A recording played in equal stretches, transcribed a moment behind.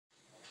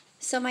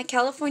So my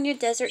California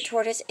desert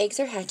tortoise eggs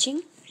are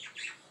hatching.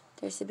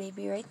 There's the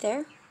baby right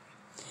there.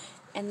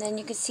 And then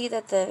you can see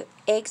that the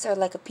eggs are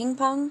like a ping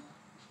pong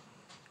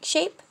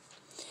shape,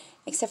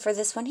 except for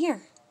this one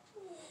here.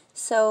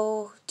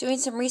 So doing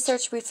some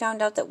research, we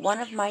found out that one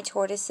of my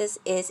tortoises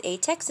is a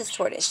Texas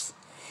tortoise.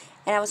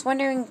 And I was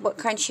wondering what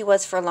kind she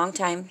was for a long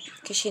time,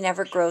 because she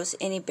never grows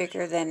any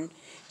bigger than,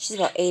 she's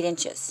about 8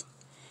 inches.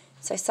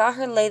 So I saw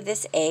her lay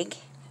this egg,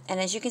 and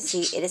as you can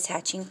see, it is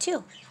hatching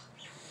too.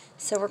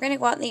 So we're going to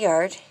go out in the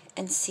yard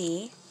and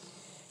see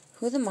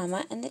who the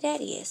mama and the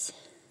daddy is.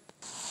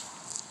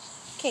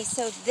 Okay,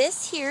 so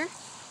this here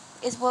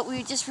is what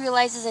we just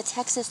realized is a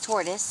Texas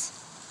tortoise.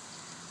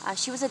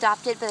 She was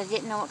adopted, but I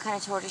didn't know what kind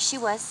of tortoise she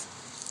was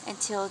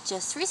until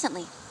just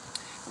recently.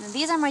 And then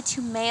these are my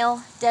 2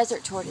 male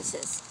desert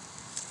tortoises.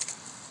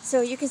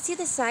 So you can see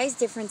the size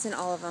difference in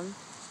all of them.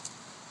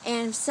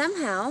 And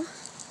somehow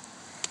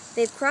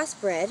they've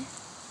crossbred,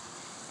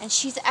 and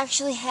she's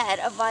actually had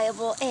a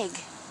viable egg.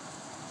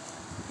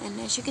 And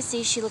as you can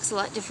see, she looks a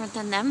lot different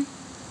than them.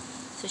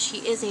 So she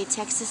is a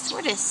Texas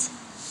tortoise.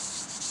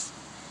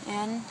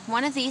 And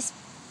one of these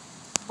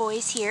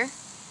boys here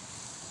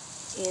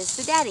is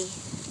the daddy.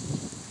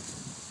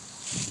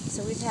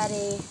 So we've had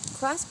a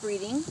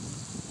crossbreeding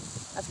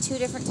of 2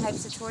 different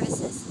types of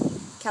tortoises.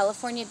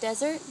 California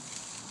desert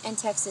and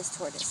Texas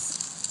tortoise.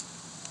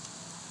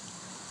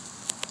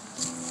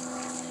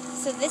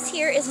 So this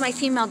here is my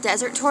female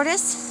desert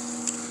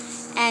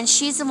tortoise. And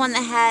she's the one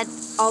that had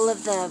all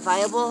of the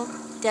viable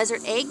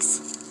desert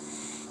eggs.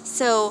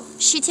 So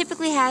she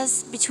typically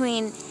has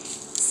between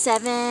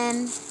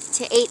 7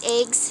 to 8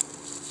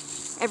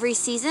 eggs every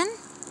season.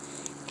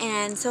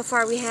 And so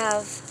far we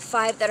have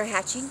 5 that are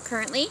hatching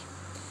currently.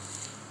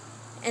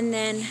 And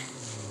then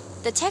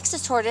the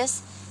Texas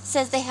tortoise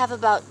says they have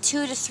about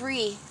 2 to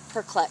 3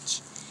 per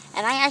clutch.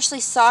 And I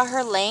actually saw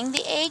her laying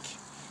the egg,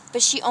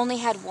 but she only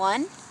had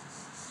 1.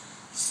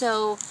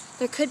 So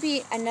there could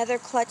be another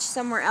clutch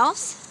somewhere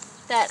else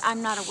that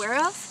I'm not aware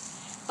of.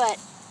 But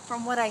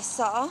from what I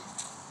saw,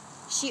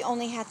 she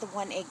only had the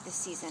 1 egg this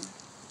season.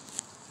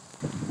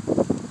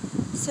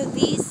 So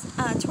these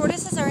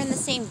tortoises are in the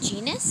same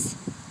genus,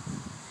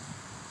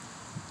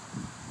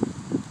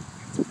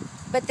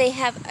 but they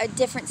have a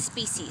different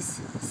species.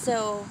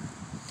 So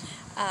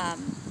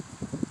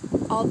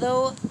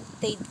although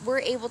they were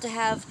able to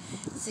have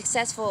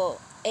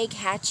successful egg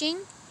hatching,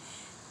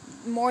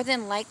 more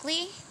than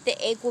likely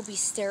the egg will be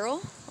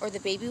sterile, or the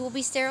baby will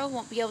be sterile,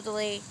 won't be able to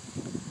lay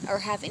or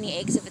have any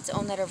eggs of its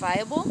own that are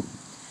viable.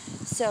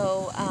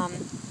 So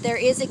there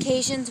is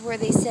occasions where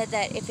they said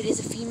that if it is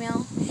a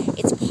female,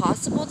 it's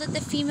possible that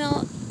the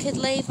female could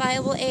lay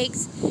viable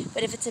eggs,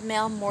 but if it's a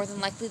male, more than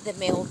likely the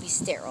male will be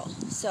sterile.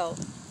 So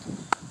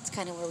it's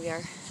kind of where we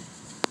are.